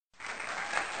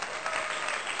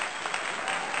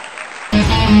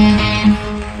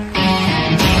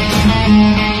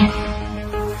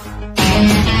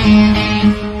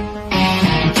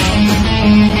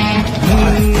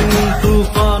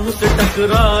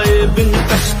टकराए बिन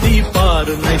कश्ती पार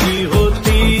नहीं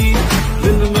होती,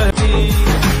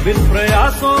 बिन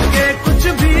प्रयासों के कुछ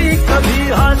भी कभी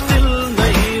हासिल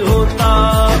नहीं होता।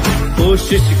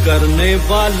 कोशिश करने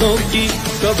वालों की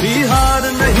कभी हार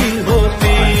नहीं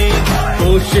होती,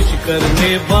 कोशिश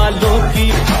करने वालों की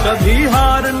कभी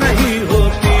हार नहीं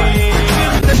होती।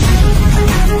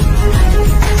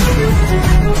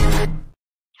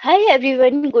 हाय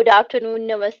एवरीवन, गुड आफ्टरनून,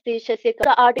 नमस्ते,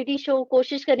 शशिका। आरडीडी शो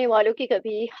कोशिश करने वालों की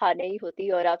कभी हार नहीं होती।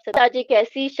 और आप सब आज एक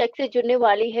ऐसी शख्स से जुड़ने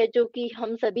वाली है जो कि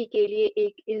हम सभी के लिए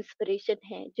एक इंस्पिरेशन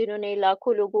है, जिन्होंने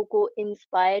लाखों लोगों को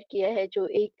इंस्पायर किया है, जो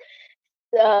एक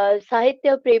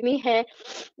साहित्य प्रेमी है।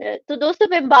 तो दोस्तों,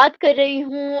 मैं बात कर रही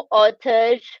हूँ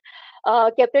ऑथर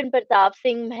कैप्टन प्रताप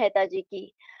सिंह मेहता जी की।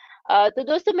 तो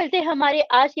दोस्तों, मिलते हैं हमारे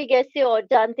आज के गेस्ट से और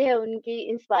जानते हैं उनकी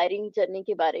इंस्पायरिंग जर्नी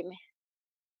के बारे में।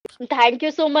 Thank you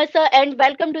so much sir and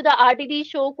welcome to the RDD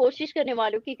show. कोशिश करने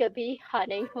वालों की कभी हार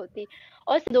नहीं होती।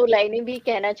 और दो लाइनें भी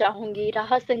कहना चाहूंगी।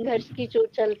 राह संघर्ष की जो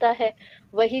चलता है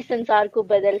वही संसार को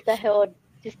बदलता है, और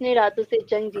जिसने रातों से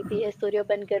जंग जीती है सूर्य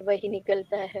बनकर वही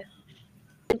निकलता है।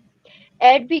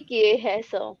 एड भी किए हैं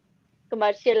सर,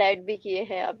 कमर्शियल एड भी किए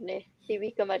हैं आपने, टीवी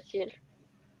कमर्शियल।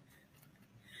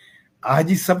 आज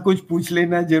ही सब कुछ पूछ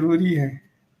लेना जरूरी है।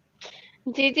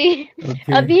 जी जी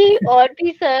okay. अभी और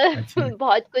भी सर अच्छा।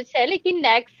 बहुत कुछ है, लेकिन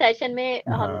नेक्स्ट सेशन में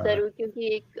हम जरूर, क्योंकि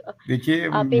एक देखिए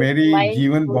मेरी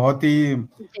जीवन बहुत ही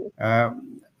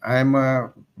I am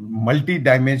multi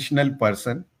dimensional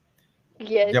person.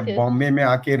 जब बॉम्बे में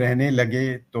आके रहने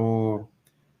लगे तो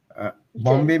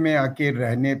बॉम्बे में आके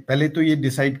रहने पहले तो ये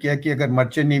डिसाइड किया कि अगर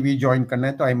मर्चेंट नेवी ज्वाइन करना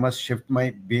है तो I must shift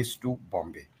my base to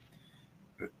Bombay.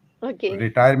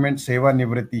 Retirement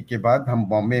सेवानिवृत्ति के बाद हम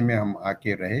बॉम्बे में हम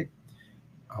आके रहे।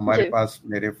 हमारे पास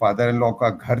मेरे फादर इन लॉ का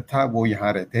घर था, वो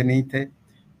यहाँ रहते नहीं थे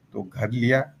तो घर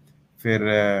लिया। फिर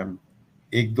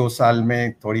 1-2 साल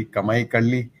में थोड़ी कमाई कर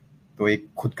ली तो एक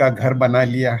खुद का घर बना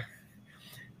लिया,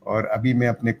 और अभी मैं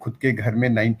अपने खुद के घर में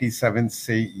 97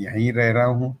 से यहीं रह रहा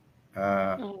हूँ।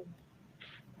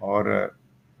 और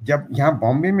जब यहाँ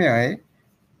बॉम्बे में आए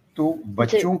तो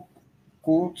बच्चों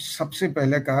को सबसे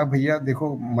पहले कहा, भैया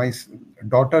देखो, माय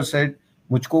डॉटर सेड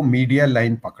मुझको मीडिया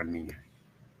लाइन पकड़नी है।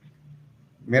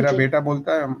 मेरा बेटा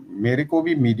बोलता है मेरे को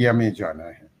भी मीडिया में जाना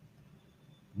है।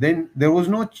 Then there was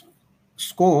no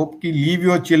scope कि leave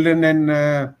your children and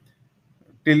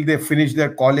till they finish there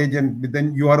college and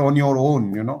then you are on your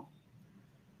own, you know.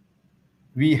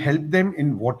 We help them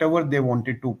in whatever they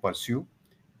wanted to pursue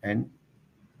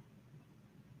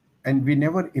and we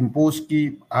never impose कि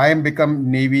I am become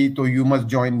Navy तो you must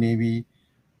join Navy,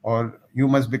 or you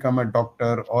must become a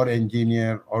doctor or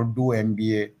engineer or do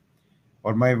MBA,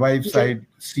 और my wife side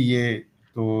CA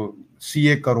तो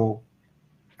CA करो।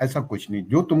 ऐसा कुछ नहीं,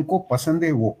 जो तुमको पसंद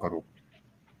है वो करो।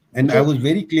 And I was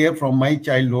very clear from my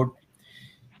childhood,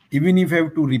 even if you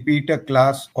have to repeat a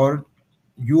class or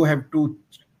you have to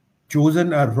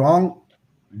chosen a wrong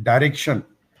direction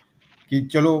कि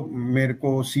चलो मेरे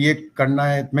को सीए करना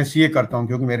है, मैं सीए करता हूँ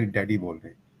क्योंकि मेरे डैडी बोल रहे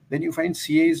हैं, then you find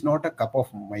CA is not a cup of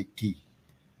my T.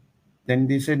 Then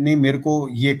they said नहीं मेरे को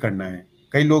ये करना है।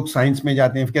 कई लोग साइंस में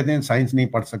जाते हैं, कहते हैं साइंस नहीं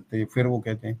पढ़ सकते, फिर वो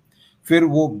कहते हैं, फिर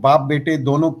वो बाप बेटे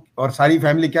दोनों और सारी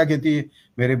फैमिली क्या कहती है,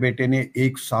 मेरे बेटे ने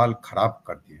 1 साल खराब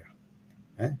कर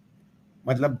दिया है।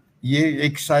 मतलब ये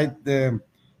एक शायद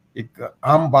एक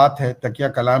आम बात है, तकिया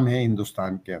कलाम है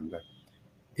हिंदुस्तान के अंदर,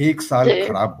 1 साल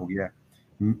खराब हो गया।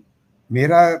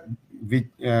 मेरा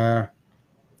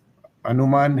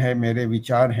अनुमान है, मेरे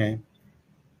विचार हैं,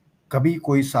 कभी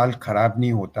कोई साल खराब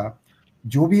नहीं होता।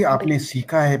 जो भी आपने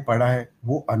सीखा है, पढ़ा है,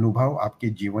 वो अनुभव आपके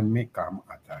जीवन में काम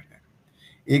आता है।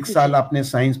 1 साल आपने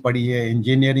साइंस पढ़ी है,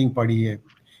 इंजीनियरिंग पढ़ी है,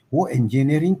 वो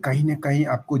इंजीनियरिंग कहीं ना कहीं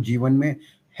आपको जीवन में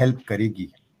हेल्प करेगी।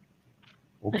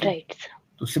 ओके,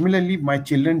 तो similarly my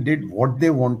children did what they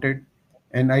wanted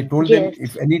and I told them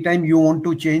if any time you want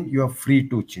to change you are free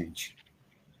to change.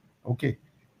 Okay,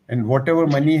 and whatever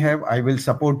money you have, I will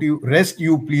support you. Rest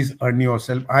you please earn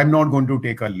yourself. I'm not going to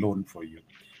take a loan for you.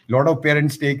 Lot of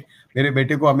parents take, मेरे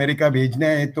बेटे को America भेजना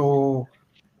है तो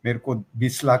मेरे को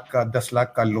 20 लाख का 10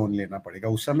 लाख का लोन लेना पड़ेगा।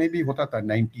 उस समय भी होता था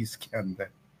 90s के अंदर।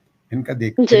 इनका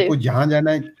देख, मेरे को जहाँ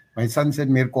जाना है, my son said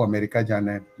मेरे को अमेरिका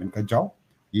जाना है। मैंने कहा जाओ।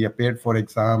 He appeared for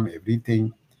exam, everything,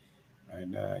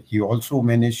 and he also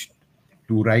managed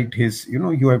to write his, you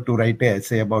know, you have to write an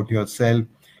essay about yourself.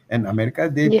 In America,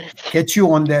 they catch you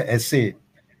on the essay,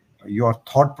 your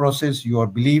thought process, your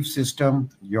belief system,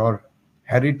 your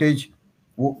heritage.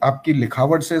 वो आपकी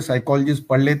लिखावट से psychologist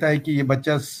पढ़ लेता है कि ये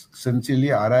बच्चा सिंसियरली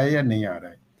आ रहा है या नहीं आ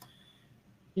रहा है।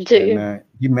 And,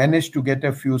 he managed to get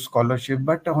a few scholarship,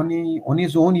 but on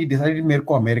his own he decided मेरे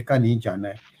को अमेरिका नहीं जाना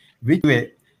है। Which way?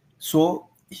 So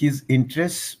his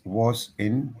interest was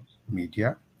in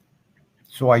media,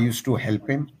 so I used to help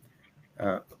him.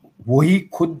 वो ही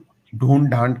खुद ढूंढ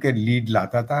ढांड के लीड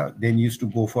लाता था. Then used to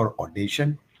go for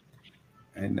audition,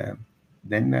 and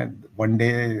then one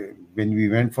day when we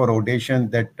went for audition,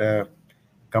 that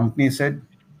company said,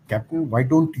 "Captain, why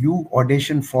don't you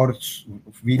audition for?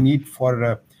 We need for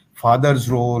a father's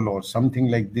role or something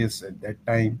like this at that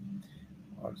time,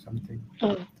 or something."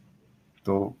 Oh,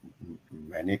 तो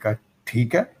मैंने कहा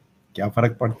ठीक है, क्या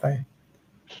फर्क पड़ता है.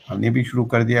 हमने भी शुरू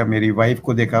कर दिया. मेरी वाइफ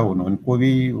को देखा, उनको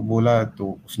भी बोला,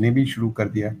 तो उसने भी शुरू कर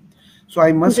दिया. So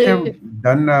I must have ji,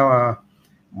 done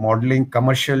modeling,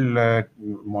 commercial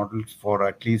models for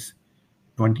at least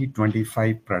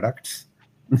 20-25 products.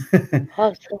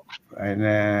 awesome.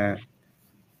 And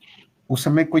उस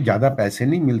समय कोई ज़्यादा पैसे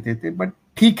नहीं मिलते थे, बट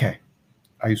ठीक है.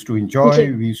 I used to enjoy.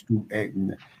 Ji, We used to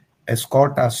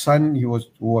escort our son.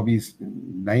 वो अभी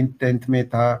 9th-10th में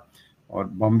था, और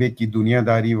बॉम्बे की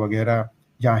दुनियादारी वगैरह,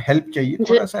 जहाँ हेल्प चाहिए जी,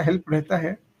 थोड़ा सा हेल्प रहता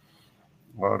है.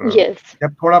 और यस,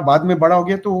 जब थोड़ा बाद में बड़ा हो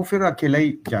गया तो वो फिर अकेला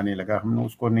ही जाने लगा. हम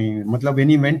उसको नहीं, मतलब when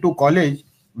he went to college,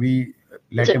 we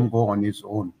let ji, him go on his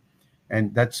own,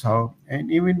 and that's how.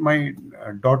 And even my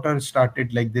daughter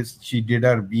started like this. She did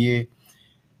her BA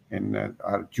in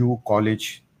our Jew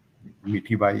college,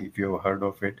 Mithibai, if you have heard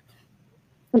of it.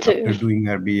 After ji, doing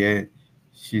her BA,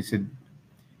 she said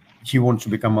she wants to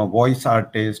become a voice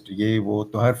artist. ये वो.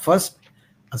 तो her first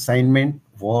assignment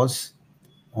was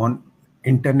on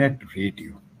internet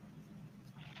radio.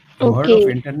 You heard okay, of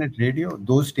internet radio?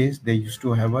 Those days they used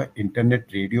to have a internet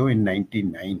radio in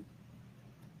 99.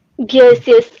 Yes,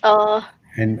 yes,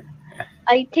 And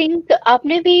I think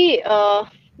आपने भी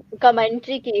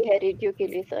commentary की है radio के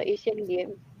लिए sir, Asian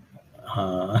game.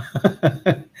 हाँ,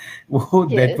 वो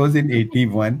that yes, was in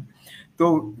 81.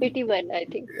 तो 81 I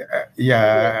think.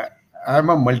 yeah, yes, I'm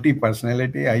a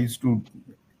multi-personality. I used to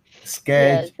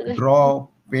sketch, yes, draw,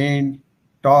 paint,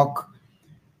 talk,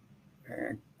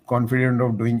 confident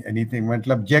of doing anything.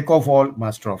 मतलब jack of all,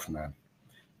 master of none.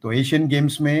 तो Asian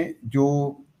games में जो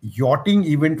yachting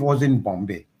event was in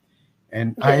Bombay,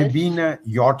 and I have yes, been a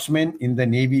yachtsman in the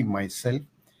Navy myself,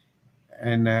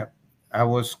 and I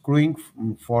was crewing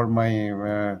for my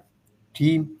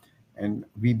team, and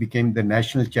we became the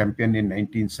national champion in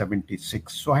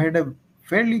 1976. So I had a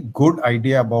fairly good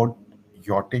idea about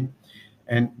yachting,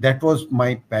 and that was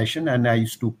my passion, and I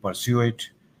used to pursue it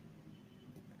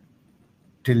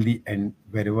till the end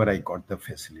wherever I got the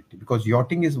facility, because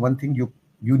yachting is one thing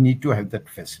you need to have that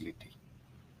facility.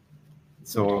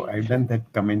 So right I've sir. done that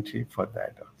commentary for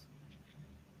that also.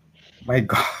 My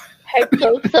God. Heads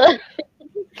of sir.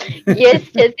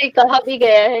 Yes, जैसे कहा भी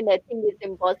गया है, nothing is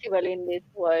impossible in this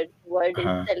world, world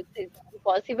हाँ, itself is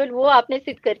impossible. वो आपने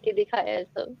सिद्ध करके दिखाया है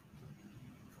सर.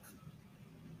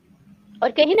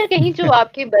 और कहीं ना कहीं जो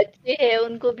आपके बच्चे हैं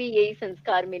उनको भी यही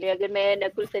संस्कार मिले. अगर मैं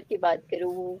नकुल सर की बात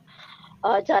करूँ,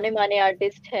 वो जाने माने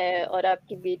आर्टिस्ट है, और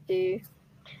आपकी बेटी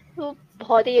तो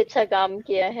बहुत ही अच्छा काम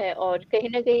किया है. और कहीं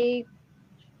ना कहीं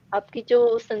आपकी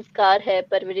जो संस्कार है,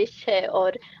 परवरिश है,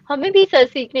 और हमें भी सर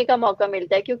सीखने का मौका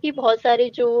मिलता है, क्योंकि बहुत सारे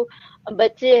जो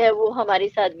बच्चे हैं वो हमारे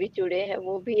साथ भी जुड़े हैं.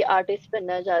 वो भी आर्टिस्ट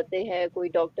बनना चाहते हैं, कोई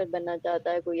डॉक्टर बनना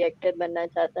चाहता है, कोई एक्टर बनना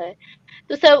चाहता है.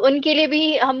 तो सर उनके लिए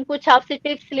भी हम कुछ आपसे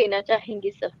टिप्स लेना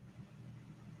चाहेंगे सर,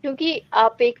 क्योंकि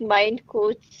आप एक माइंड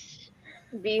कोच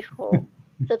भी हो.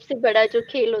 सबसे बड़ा जो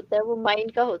खेल होता है वो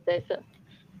माइंड का होता है सर.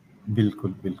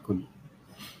 बिल्कुल बिल्कुल.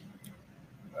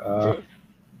 जी,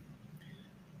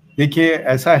 देखिए,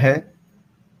 ऐसा है,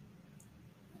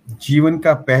 जीवन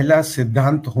का पहला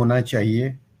सिद्धांत होना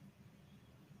चाहिए,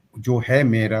 जो है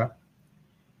मेरा,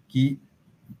 कि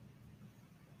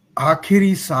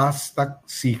आखिरी सांस तक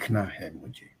सीखना है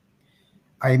मुझे.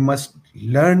 I must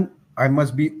learn, I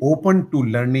must be open to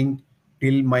learning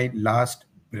till my last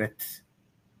breath.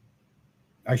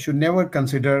 I should never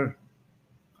consider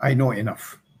I know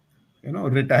enough.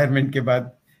 Retirement के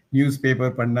बाद न्यूज़पेपर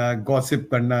पढ़ना, गॉसिप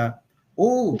करना.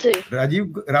 ओ, जी,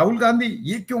 राहुल गांधी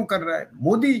ये क्यों कर रहा है,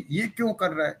 मोदी ये क्यों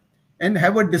कर रहा है, and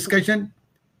have a discussion.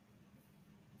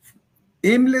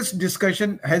 Aimless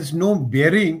discussion has no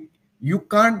bearing. You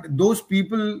can't, those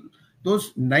people,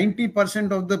 those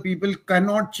 90% of the people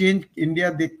cannot change India.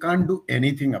 They can't do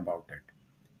anything about it,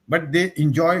 but they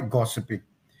enjoy gossiping.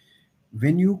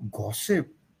 When you gossip,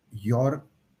 your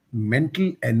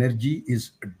mental energy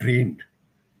is drained.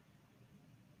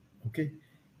 Okay.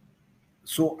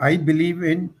 So I believe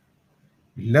in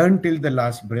learn till the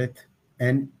last breath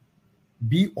and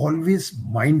be always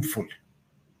mindful.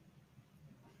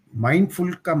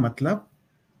 Mindful का मतलब,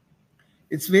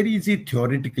 it's very easy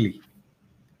theoretically.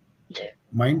 Ji,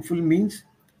 Mindful means,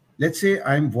 let's say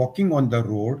I'm walking on the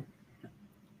road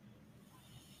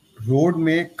road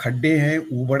में खड्डे हैं,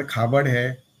 ऊबड़ खाबड़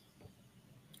है,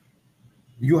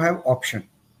 you have option.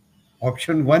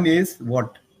 Option one is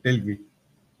what? Tell me.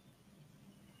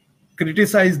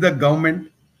 Criticize the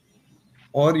government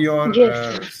or your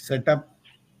Yes. setup.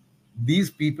 These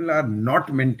people are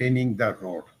not maintaining the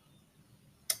road.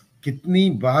 कितनी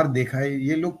बार देखा है,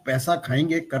 ये लोग पैसा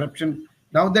खाएंगे, corruption.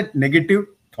 Now that negative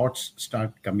thoughts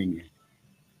start coming in.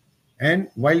 And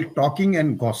while talking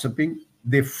and gossiping,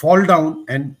 they fall down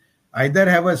and either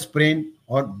have a sprain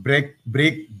or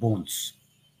break bones.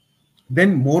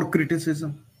 Then more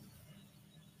criticism.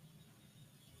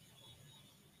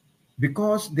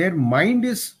 Because their mind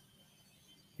is,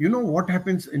 you know what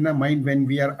happens in a mind when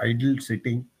we are idle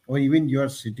sitting, or even you are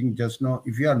sitting just now,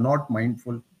 if you are not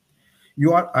mindful,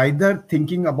 you are either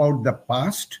thinking about the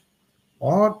past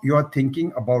or you are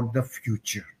thinking about the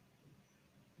future.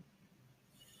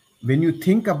 When you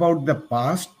think about the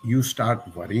past, you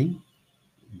start worrying.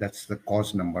 That's the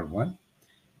cause number one.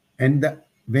 And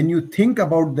when you think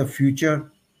about the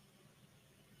future,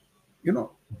 you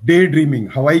know, daydreaming,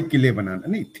 Hawaii ke liye banana.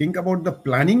 Think about the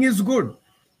planning is good.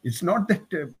 It's not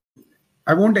that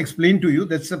I won't explain to you.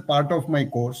 That's a part of my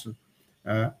course.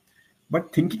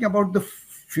 But thinking about the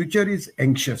future is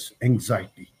anxious,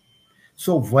 anxiety.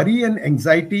 So worry and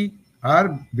anxiety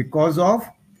are because of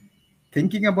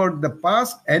thinking about the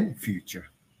past and future.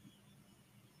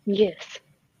 Yes.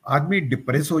 आदमी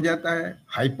depress हो जाता है,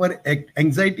 hyper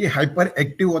anxiety hyper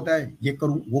active होता है, ये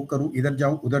करूं वो करूं, इधर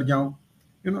जाऊं उधर जाऊं,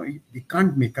 you know, they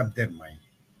can't make up their mind.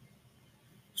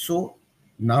 So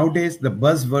nowadays the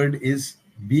buzzword is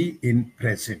be in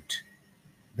present.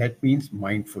 That means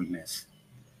mindfulness.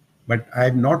 But I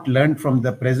have not learned from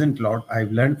the present Lord.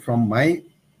 I've learned from my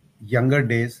younger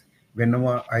days when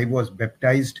I was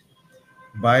baptized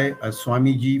by a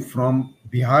Swamiji from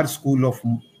Bihar School of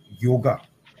Yoga.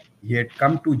 He had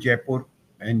come to Jaipur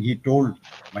and he told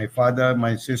my father,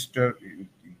 my sister,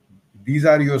 these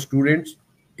are your students,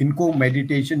 इनको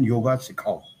meditation yoga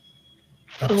सिखाओ.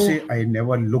 तब से I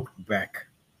never looked back.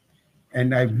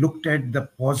 And I've looked at the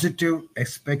positive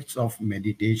aspects of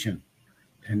meditation.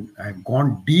 And I've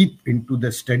gone deep into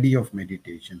the study of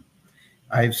meditation.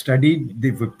 I've studied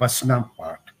the Vipassana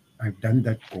part. I've done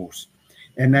that course.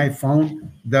 And I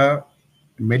found the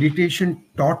meditation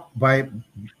taught by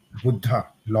Buddha,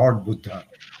 Lord Buddha,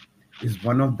 is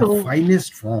one of the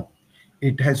finest form.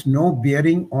 It has no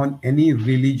bearing on any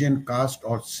religion, caste,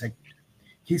 or sect.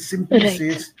 He simply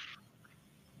says,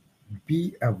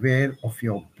 be aware of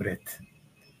your breath,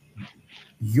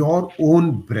 your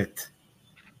own breath.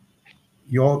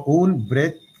 Your own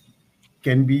breath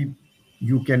can be,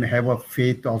 you can have a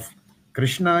faith of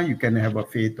Krishna, you can have a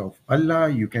faith of Allah,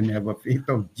 you can have a faith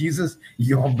of Jesus.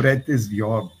 Your breath is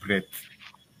your breath.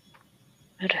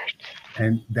 Right.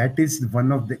 And that is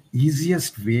one of the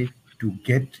easiest way to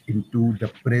get into the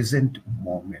present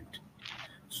moment.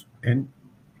 And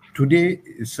today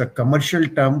it's a commercial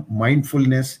term,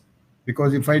 mindfulness,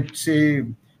 because if I say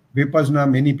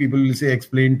Vipassana, many people will say,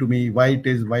 explain to me why it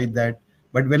is, why that.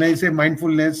 But when I say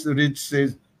mindfulness, Ridz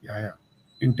says, yeah,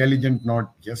 intelligent nod.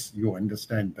 Yes, you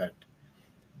understand that.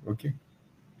 Okay.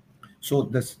 So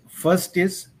the first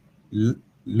is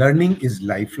learning is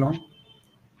lifelong.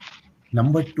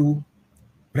 Number two,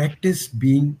 practice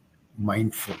being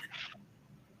mindful.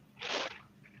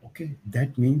 Okay.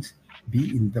 That means be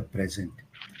in the present.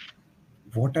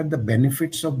 What are the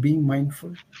benefits of being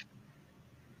mindful?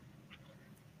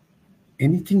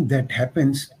 Anything that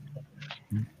happens,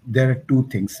 there are two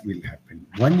things will happen.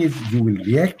 One is you will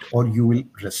react or you will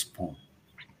respond.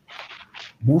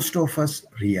 Most of us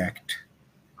react.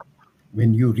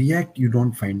 When you react, you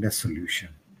don't find a solution.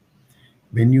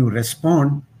 When you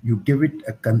respond, you give it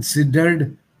a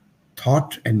considered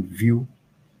thought and view.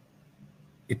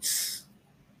 It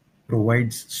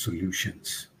provides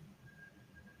solutions.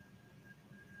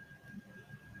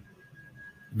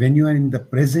 When you are in the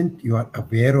present, you are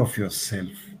aware of yourself.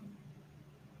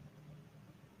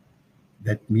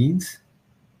 That means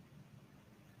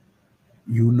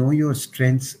you know your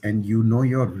strengths and you know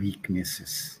your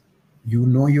weaknesses. You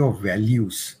know your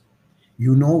values.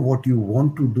 You know what you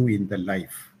want to do in the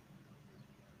life.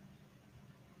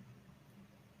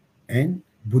 And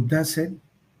Buddha said,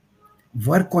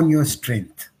 work on your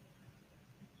strength.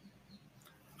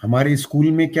 हमारे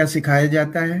school में क्या सिखाया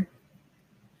जाता है?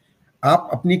 आप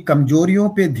अपनी कमजोरियों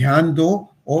पे ध्यान दो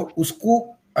और उसको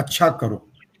अच्छा करो.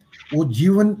 वो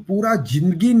जीवन पूरा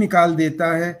जिंदगी निकाल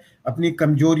देता है अपनी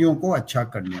कमजोरियों को अच्छा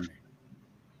करने में.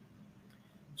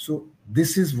 So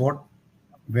this is what,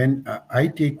 when I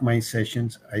take my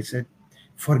sessions, I said,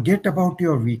 forget about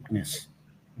your weakness.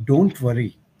 Don't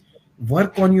worry.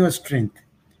 Work on your strength.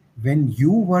 When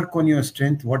you work on your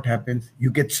strength, what happens?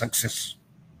 You get success.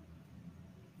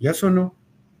 Yes or no?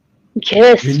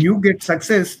 Yes. When you get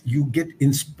success, you get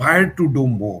inspired to do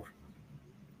more.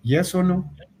 Yes or no?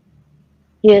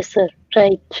 Yes, sir.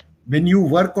 Right. When you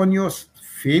work on your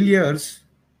failures,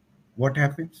 what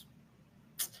happens?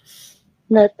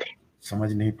 Nothing.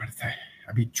 समझ नहीं पड़ता है,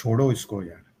 अभी छोड़ो इसको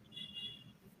यार.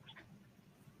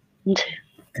 जी.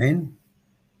 And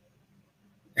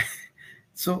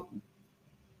so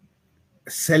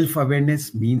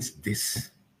self-awareness means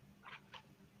this.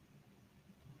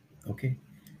 Okay.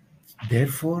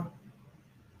 Therefore,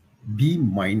 be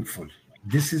mindful.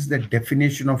 This is the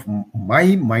definition of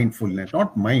my mindfulness,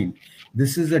 not mine.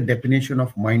 This is the definition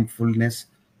of mindfulness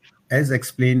as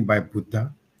explained by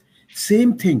Buddha.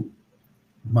 Same thing.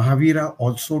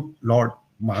 Lord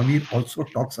Mahavir also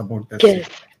talks about the same. Yes.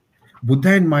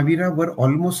 Buddha and Mahavira were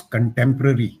almost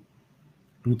contemporary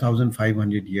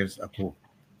 2500 years ago,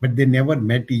 but they never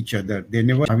met each other.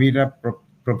 Mahavira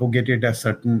propagated a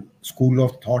certain school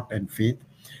of thought and faith,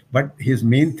 but his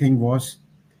main thing was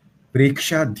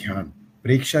Preksha Dhyan.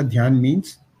 Preksha Dhyan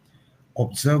means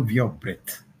observe your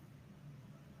breath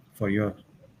for your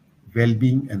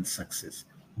well-being and success.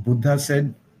 Buddha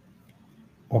said,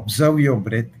 observe your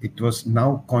breath. It was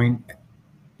now coined,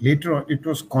 later on, it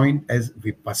was coined as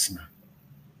Vipassana.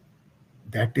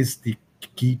 That is the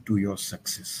key to your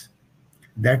success.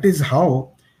 That is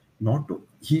how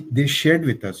they shared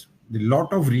with us. A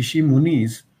lot of Rishi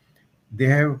Munis, they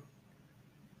have,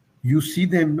 you see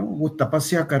them, no, वो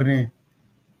तपस्या कर रहे हैं.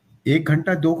 1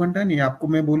 घंटा 2 घंटा नहीं, आपको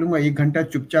मैं बोलूंगा 1 घंटा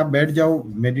चुपचाप बैठ जाओ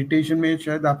मेडिटेशन में,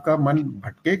 शायद आपका मन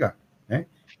भटकेगा है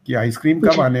कि आइसक्रीम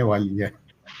कब आने वाली है.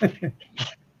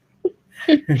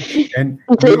 And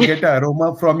you get an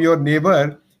aroma from your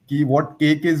neighbor कि what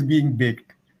cake is being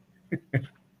baked.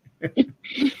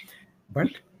 But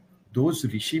those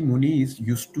Rishi Munis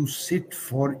used to sit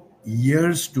for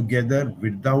years together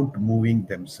without moving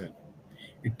themselves.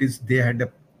 They had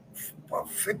a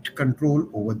perfect control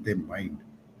over their mind.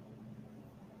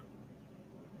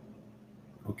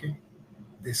 Okay,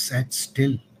 they sat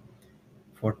still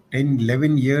for 10,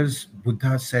 11 years.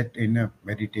 Buddha sat in a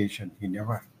meditation. He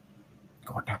never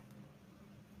got up.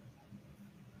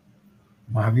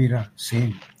 Mahavira,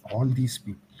 same. All these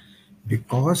people,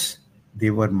 because they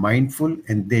were mindful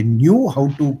and they knew how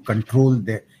to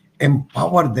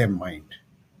empower their mind.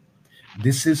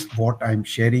 This is what I'm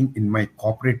sharing in my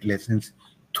corporate lessons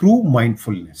through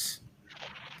mindfulness.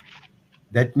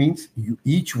 That means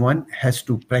each one has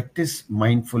to practice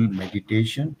mindful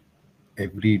meditation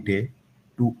every day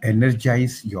to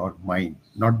energize your mind,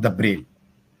 not the brain.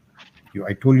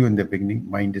 I told you in the beginning,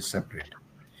 mind is separate.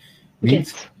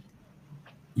 Means yes.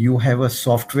 You have a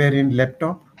software in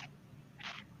laptop.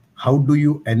 How do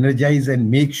you energize and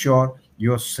make sure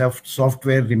your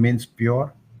software remains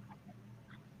pure?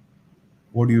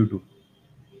 What do you do?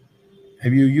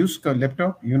 Have you used a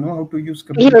laptop? You know how to use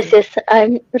computer? Yes.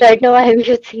 Right now I am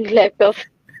using laptop.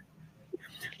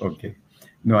 Okay.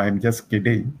 No, I'm just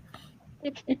kidding.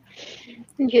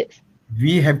 Yes.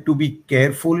 We have to be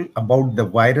careful about the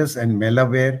virus and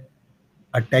malware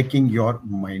attacking your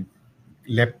mind,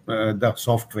 the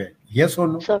software. Yes or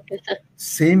no? Software, sir.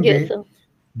 Same yes, way, sir.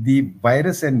 The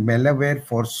virus and malware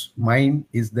for mind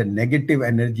is the negative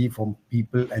energy from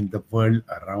people and the world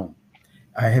around.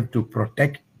 I have to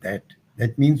protect that.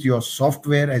 That means your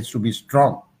software has to be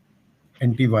strong.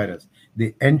 Antivirus.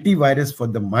 The antivirus for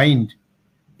the mind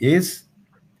is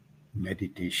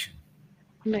meditation.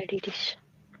 Meditation.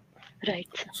 Right.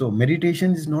 So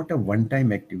meditation is not a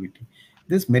one-time activity.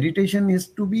 This meditation is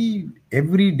to be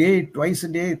every day, twice a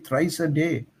day, thrice a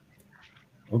day.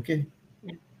 Okay.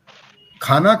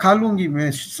 खाना खा लूंगी मैं,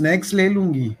 snacks ले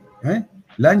लूंगी, हैं?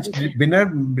 Lunch, dinner,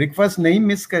 breakfast नहीं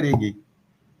miss करेगी.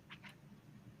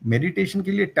 Meditation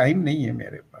के लिए टाइम नहीं है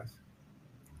मेरे पास,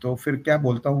 तो फिर क्या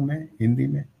बोलता हूं मैं हिंदी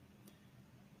में?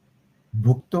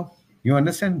 भुगतो. You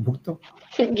understand? भुगतो?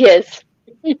 Yes.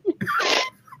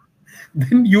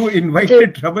 Then you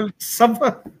invited trouble,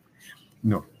 suffer.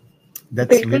 No,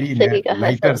 that's very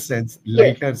lighter sense.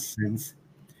 Lighter sense.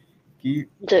 कि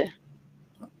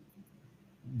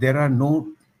there are no,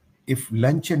 if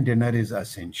lunch and dinner is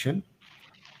essential,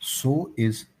 so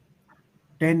is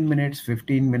 10 minutes,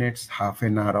 15 minutes, half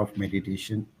an hour of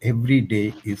meditation every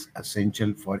day is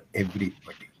essential for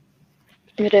everybody.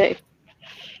 Right.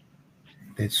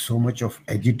 There's so much of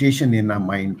agitation in our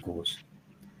mind goes.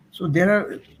 So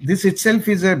this itself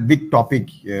is a big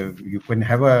topic. You can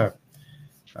have a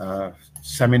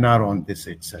seminar on this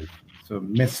itself. So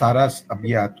मैं सारा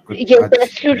अभी आपको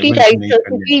absolutely right, sir.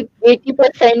 क्योंकि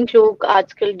 80% लोग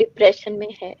आजकल depression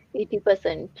में है.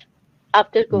 80%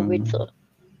 after COVID, sir.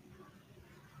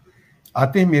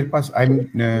 आते हैं मेरे पास.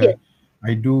 Yes.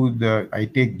 I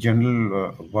take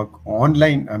general work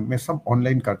online. मैं सब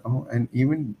ऑनलाइन करता हूँ, and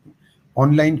even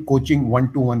online coaching,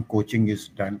 one-to-one coaching is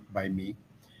done by me.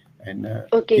 And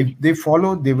if Okay. they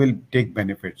follow, they will take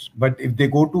benefits. But if they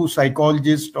go to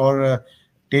psychologist or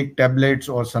take tablets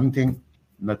or something,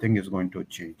 nothing is going to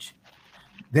change.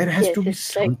 There has Yes, to be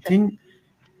yes, right, sir. something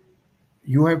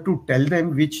you have to tell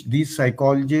them, which these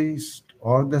psychologists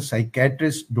or the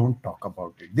psychiatrists don't talk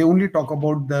about it. They only talk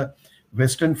about the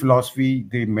Western philosophy,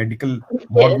 the Yes.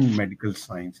 modern medical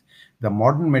science. The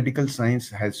modern medical science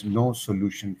has no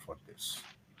solution for this.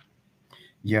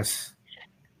 Yes,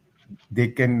 they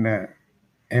can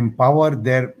empower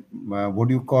their, what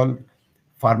do you call,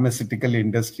 pharmaceutical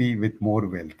industry with more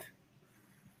wealth.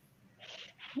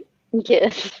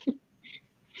 Yes.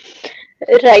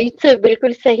 Right sir,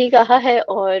 बिल्कुल सही कहा है।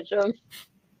 और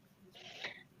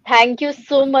thank you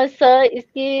so much sir.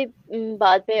 इसके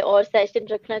बाद में और session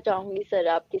रखना चाहूंगी सर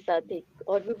आपके साथ। एक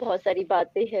और भी बहुत सारी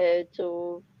बातें हैं जो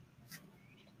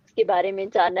उसके बारे में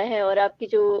जानना है, और आपकी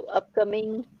जो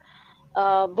अपकमिंग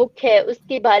बुक है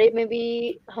उसके बारे में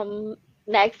भी हम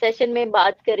नेक्स्ट सेशन में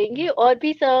बात करेंगे। और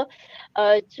भी सर,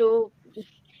 जो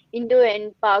इंडो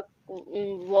एंड पाक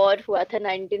वॉर हुआ था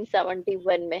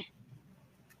 1971 में,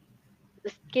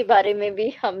 उसके बारे में भी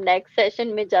हम नेक्स्ट सेशन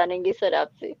में जानेंगे सर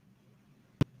आपसे।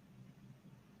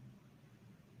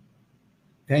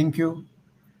 Thank you.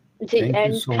 Ji, Thank you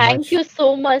and so thank much. You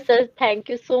so much sir, thank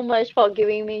you so much for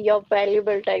giving me your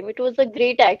valuable time. It was a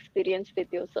great experience with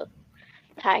you sir.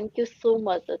 Thank you so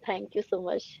much sir, thank you so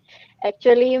much.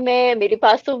 Actually मैं, मेरे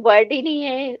पास तो word ही नहीं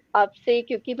है आपसे,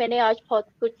 क्योंकि मैंने आज बहुत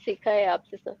कुछ सीखा है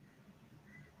आपसे sir.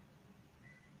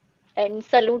 And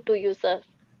salute to you sir.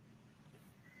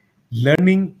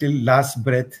 Learning till last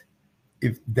breath,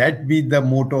 if that be the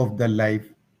motto of the life,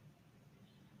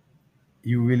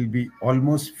 you will be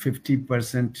almost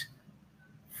 50%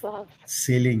 वाह,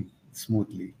 sailing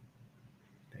smoothly.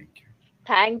 Thank you.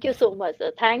 Thank you so much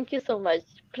sir, thank you so much.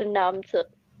 प्रणाम sir.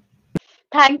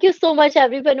 Thank you so much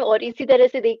everyone. और इसी तरह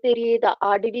से देखते रहिए the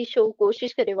RDD show,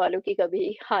 कोशिश करने वालों की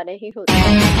कभी हार नहीं होती।